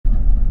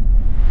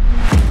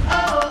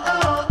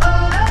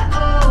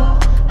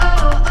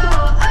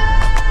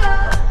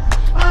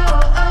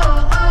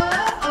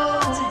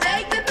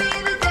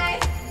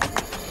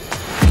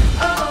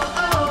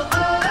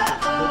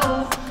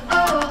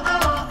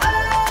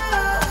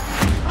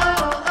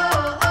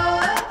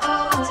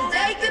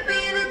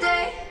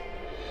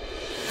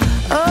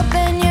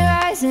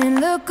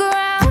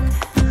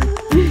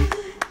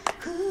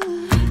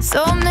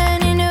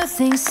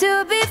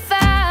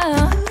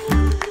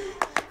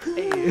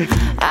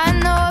I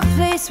know a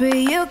place where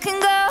you can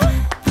go,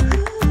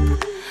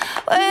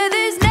 where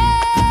there's no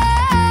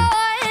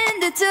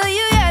one to tell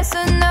you yes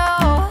or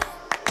no.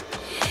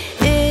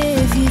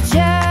 If you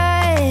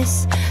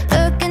just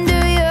look into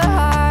your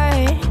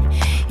heart,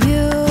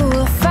 you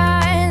will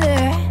find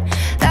there.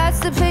 That's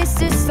the place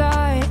to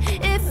start.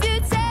 If you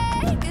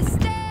take a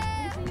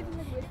step.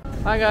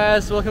 Hi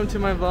guys, welcome to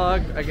my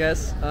vlog. I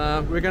guess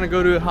we're gonna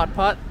go to Hot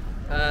Pot,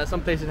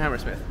 someplace in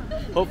Hammersmith.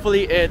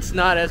 Hopefully it's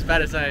not as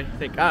bad as I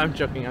think. I'm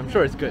joking, I'm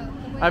sure it's good.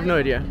 I have no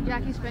idea.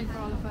 Jackie's paying for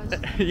all of us.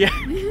 Yeah.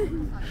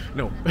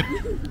 No.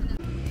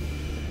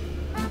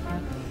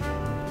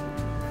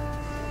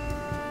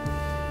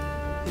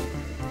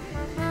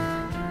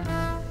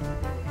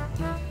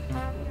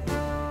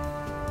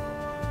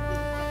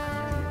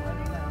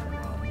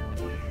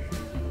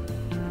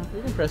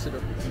 You can press it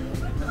up.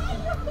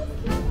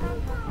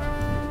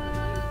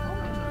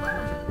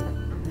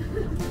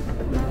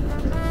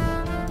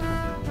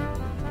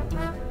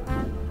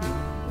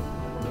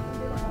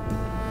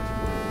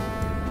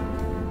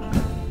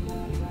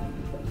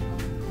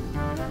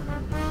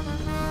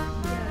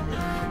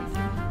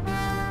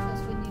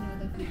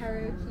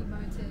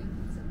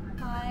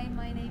 Hi,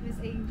 my name is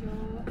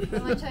Angel.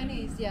 Am I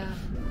Chinese? Yeah.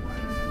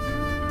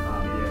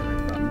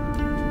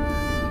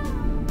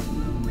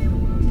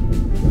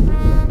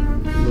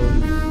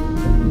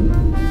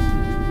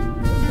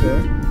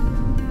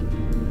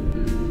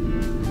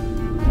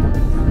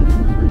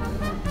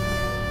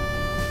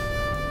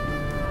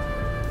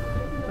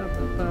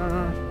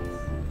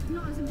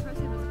 Not as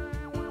impressive as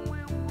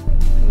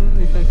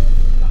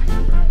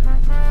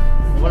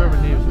Whatever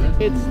names,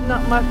 man. It's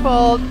not my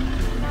fault.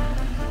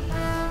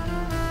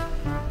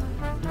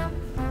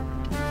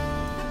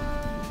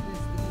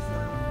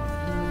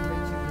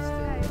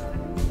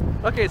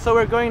 Okay, so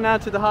we're going now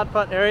to the hot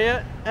pot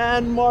area,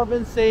 and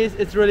Marvin says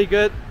it's really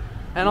good,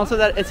 and also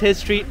that it's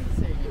his treat.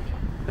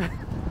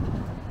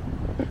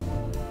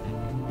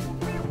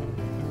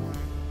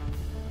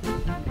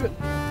 Good.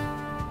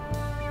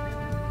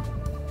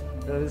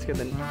 Let's get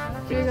then.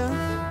 Here you go.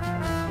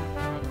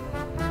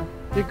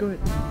 Yeah, go ahead.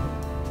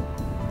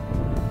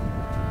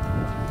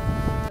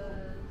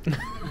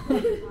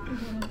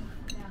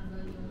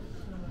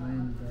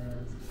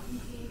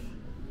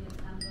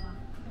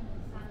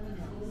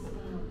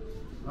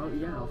 Oh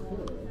yeah, of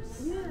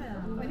course. Yeah,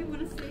 I didn't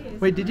want to say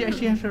it. Wait, did you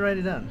actually have to write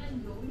it down?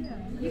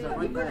 You got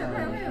it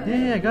right away.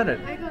 Yeah, I got it.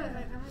 I got it.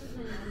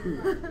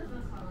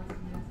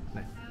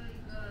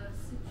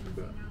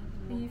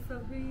 Who you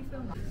filming?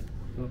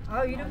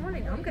 Oh, you don't want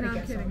it? I'm gonna No,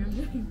 get I'm kidding. some. I'm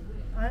kidding.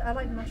 I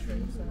like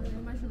mushrooms. So.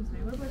 What mushrooms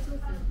name? What about tofu?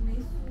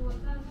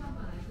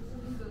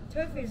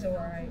 Tofu's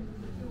alright.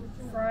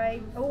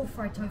 Fried. Oh,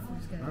 fried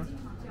tofu's good. Huh?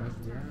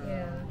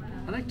 Yeah.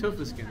 I like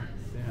tofu skin.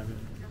 They have it.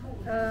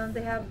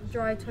 They have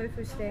dry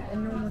tofu stick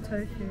and normal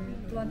tofu,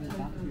 blunt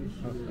tofu.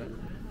 Okay.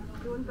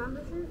 You want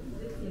bamboo fruit?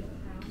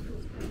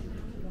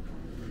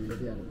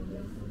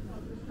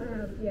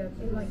 Yeah,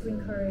 in like green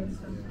curry and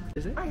stuff.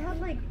 Is it? I had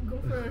like go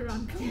for a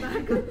run, come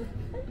back.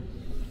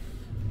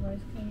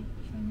 Rice cake,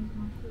 Chinese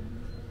mushroom.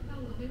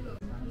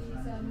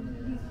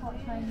 He's hot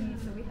Chinese,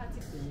 so we had to.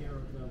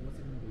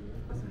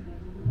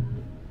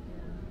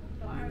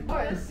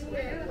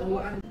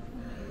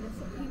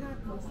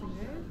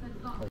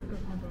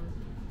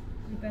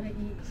 You better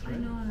eat. I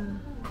know.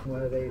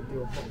 Where they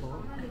do a hot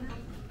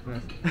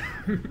pot.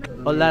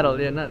 Oh, ladle,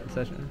 yeah, not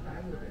session.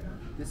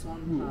 This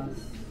one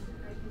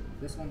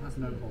has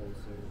no holes.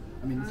 So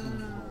I mean, this one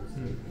has holes. So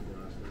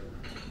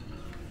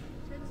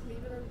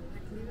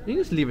You can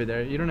just leave it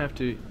there. You don't have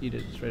to eat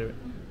it straight away.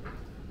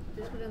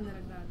 Just put it in there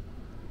like that.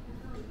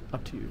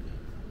 Up to you.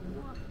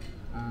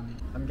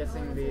 I'm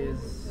guessing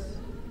these.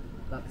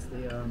 That's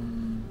the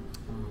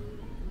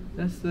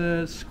That's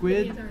the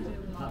squid,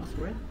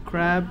 squid.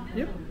 crab,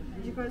 yep.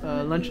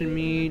 Luncheon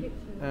meat,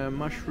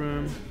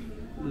 mushroom,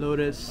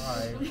 lotus.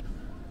 Hi.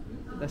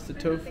 That's the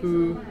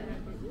tofu.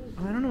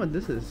 Oh, I don't know what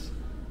this is.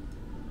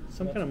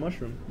 Some kind of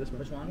mushroom. This one.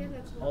 Which one?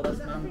 Oh, that's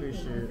bamboo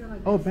shoot.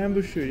 Oh,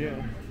 bamboo shoot,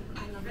 yeah.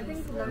 I think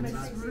it's And lotus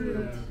that's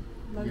fruit.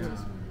 yeah.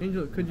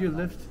 Angel, could you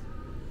lift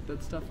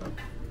that stuff up?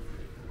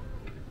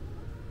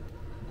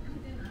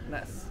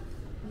 Nice.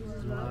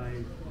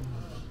 Like,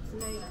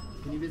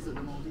 can you visit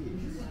the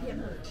Maldives? Yeah.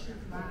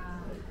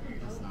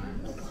 That's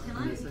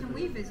nice. Can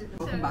we visit the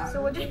Welcome back.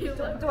 So what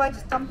do I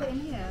just dump it in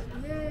here?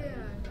 Yeah.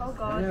 Oh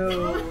god. No,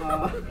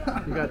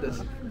 You got this.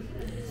 I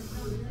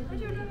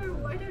don't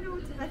know. I don't know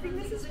what to. I think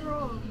this is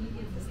wrong.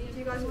 Do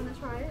you guys want to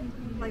try it?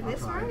 Like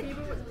this, try. right? Maybe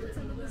what's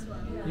in this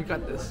one? You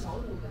got this.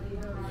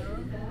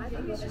 I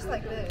think it's just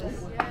like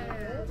this.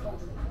 Yeah.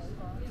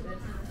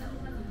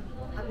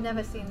 I've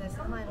never seen this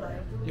in my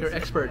life. You're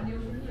expert.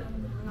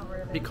 Not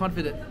really. Be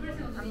confident.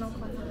 I'm not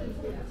confident.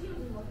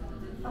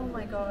 Oh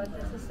my god,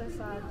 this is so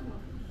sad.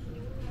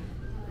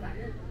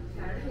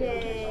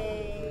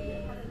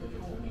 Yay!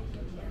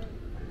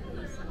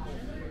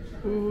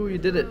 Ooh, you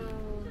did it.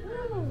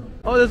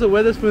 Oh, there's a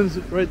Weatherspoons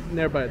right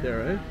nearby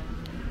there,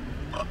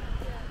 right?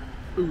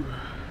 Ooh.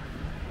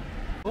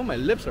 Oh, my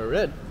lips are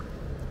red.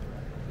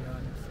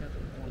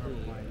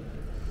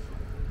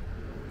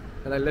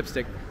 and like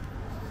lipstick.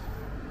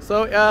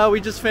 So we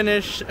just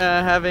finished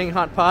having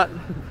hot pot,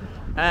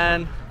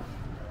 and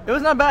it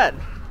was not bad.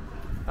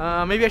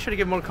 Maybe I should have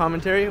given more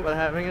commentary while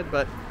having it,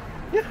 but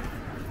yeah.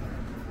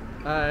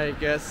 I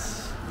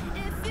guess.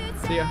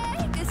 See ya.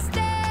 Take a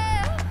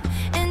step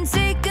and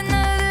take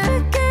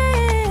another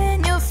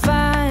again. You'll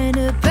find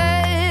a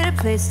better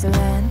place to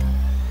land.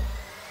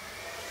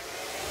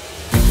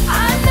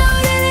 I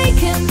know that it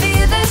can be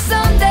there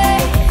someday.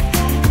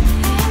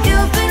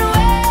 You've been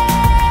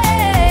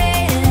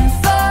waiting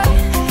for.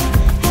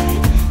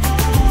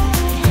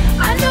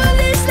 I know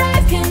this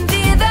life can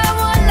be that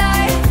one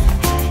life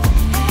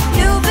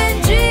you've been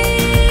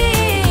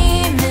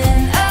dreaming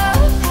of.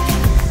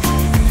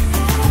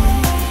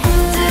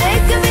 Today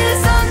could be the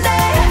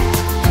someday.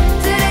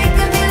 Today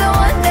could be the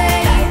one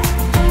day.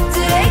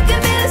 Today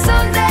could be the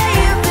someday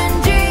you've been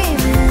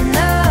dreaming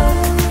of.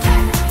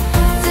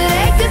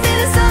 Today could be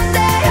the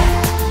someday.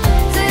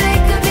 Today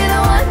could be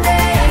the one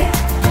day.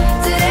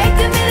 Today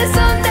could be the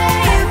someday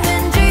you've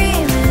been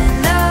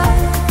dreaming of.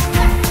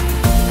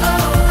 Oh,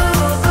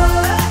 oh,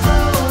 oh,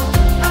 oh,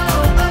 oh,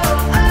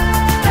 oh, oh,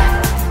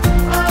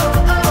 oh,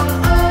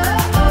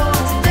 oh, oh.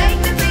 Today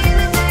could be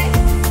the day.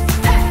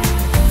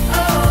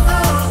 Oh,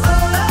 oh,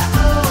 oh,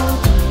 oh,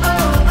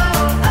 oh,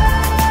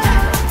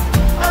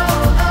 oh,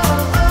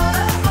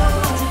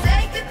 oh.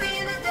 Today could be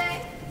the day.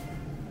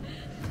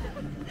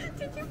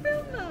 Did you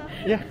film that?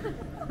 Yeah.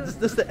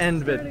 This is the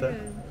end bit though.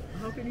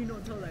 How can you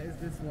not tell that is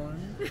this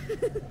one?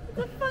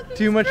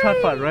 Too much hot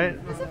pot, right?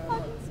 It's a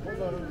fucking screen,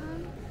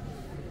 man.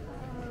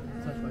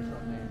 Search my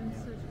shop name.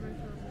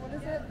 What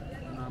is it?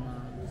 Mama.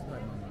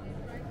 Spell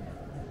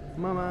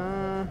Mama.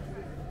 Mama,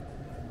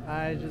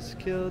 I just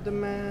killed a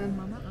man.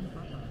 Mama and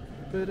Papa.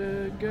 Put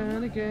a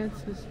gun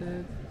against his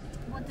head.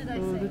 What did I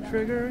Pull say? the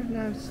trigger,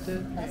 now it's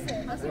dead. That's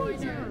it. That's all I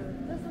know.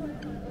 That's all I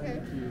know. Okay.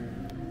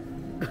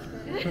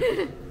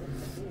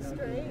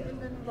 Straight and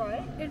then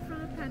right. In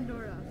front of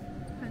Pandora.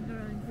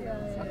 Pandora and Yeah,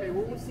 Fields. yeah, Okay, yeah.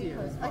 we'll see it.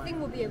 I think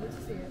we'll be able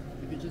to see it.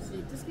 If you just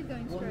see Just keep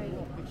going straight.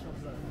 what big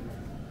shops there.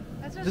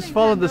 That's what I'm Just saying,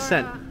 follow the Pandora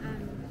scent.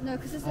 and- No,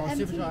 because it's Oh, an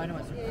empty. Super Dry, I know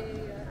it's Yeah, yeah,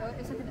 yeah. Oh,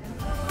 it's like an empty.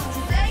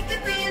 Today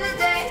could be the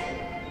day.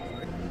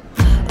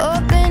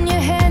 Open your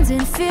hands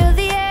and feel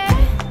the air.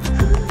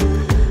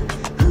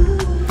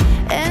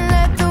 And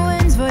let the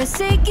wind's voice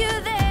take you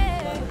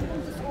there.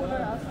 Just order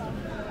outside.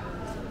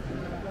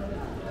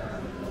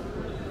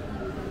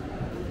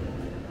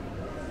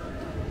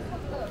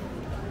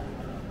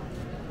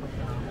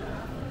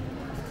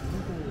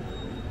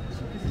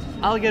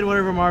 I'll get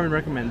whatever Marvin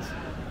recommends.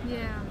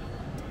 Yeah.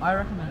 I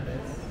recommend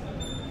this.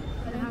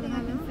 I don't think I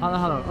can. Hello,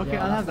 hello. Okay,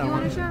 I'll have that You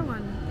want to one. share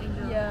one,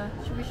 Angel? Yeah.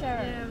 Should we share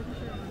it? Yeah, we can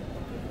share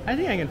one. I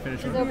think I can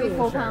finish There'll one. be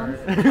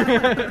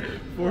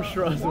 £4. 4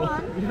 straws.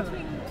 One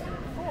between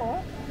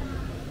 4.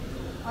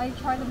 I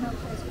tried the milk,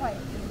 it's quite a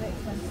bit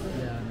expensive.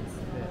 Yeah, and it's a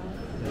bit.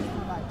 It's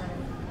not that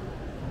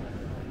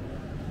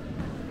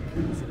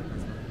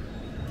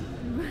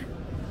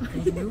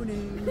great.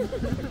 Mooning.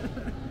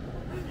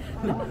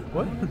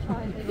 What?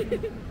 Try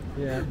it.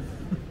 Yeah.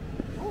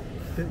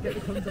 Didn't get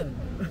the content.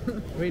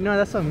 Wait, no,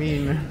 that's not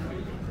mean.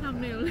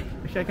 Thumbnail.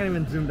 Actually, I can't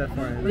even zoom that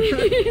far in.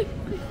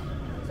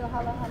 So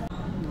hello.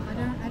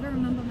 I don't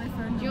remember my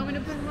phone. Do you want me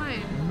to put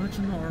mine? Much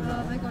more.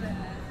 I got it.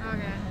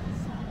 Okay.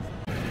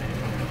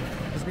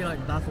 Just be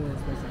like battle in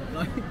space.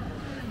 Like.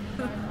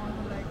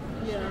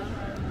 Yeah.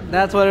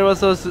 That's what it was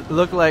supposed to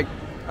look like.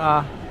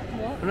 What?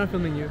 I'm not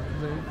filming you.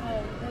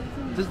 Oh,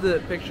 Just the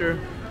picture.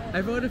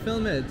 I forgot to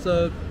film it,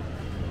 so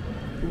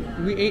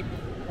we ate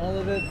all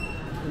of it,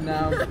 and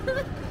now,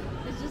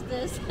 it's just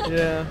this.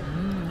 yeah.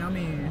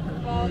 Yummy.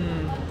 Well,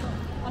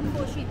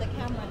 unfortunately the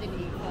camera didn't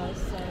eat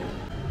first, so.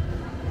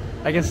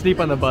 I can sleep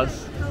on the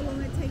bus. How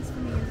long it takes for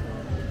me as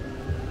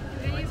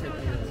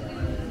well.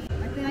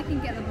 I think I can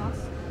get the bus.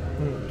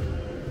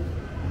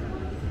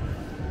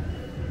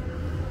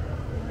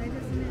 Why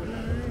doesn't it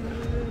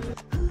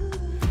load?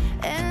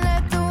 And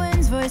let the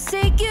wind's voice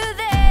take you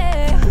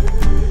there.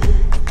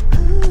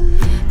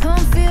 Come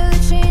feel the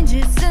change,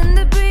 it's in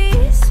the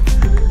breeze.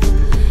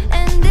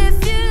 And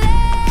if you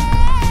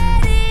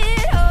let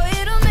it, oh,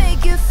 it'll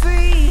make you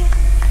free.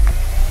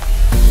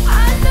 I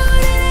know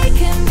that it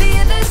can be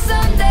there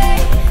someday.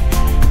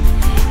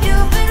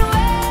 You've been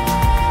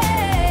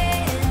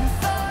waiting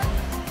for.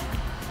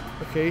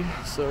 Okay,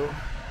 so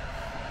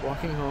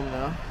walking home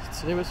now.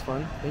 Today was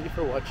fun. Thank you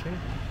for watching.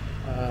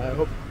 I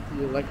hope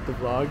you liked the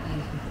vlog.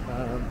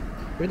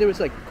 Maybe there was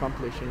like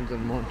compilations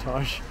and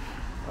montage.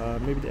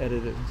 Maybe the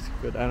edit is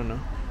good. I don't know.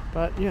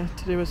 But yeah,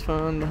 today was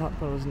fun. The hot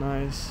pot was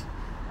nice.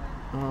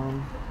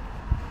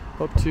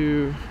 Hope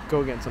to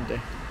go again someday.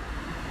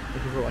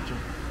 Thank you for watching.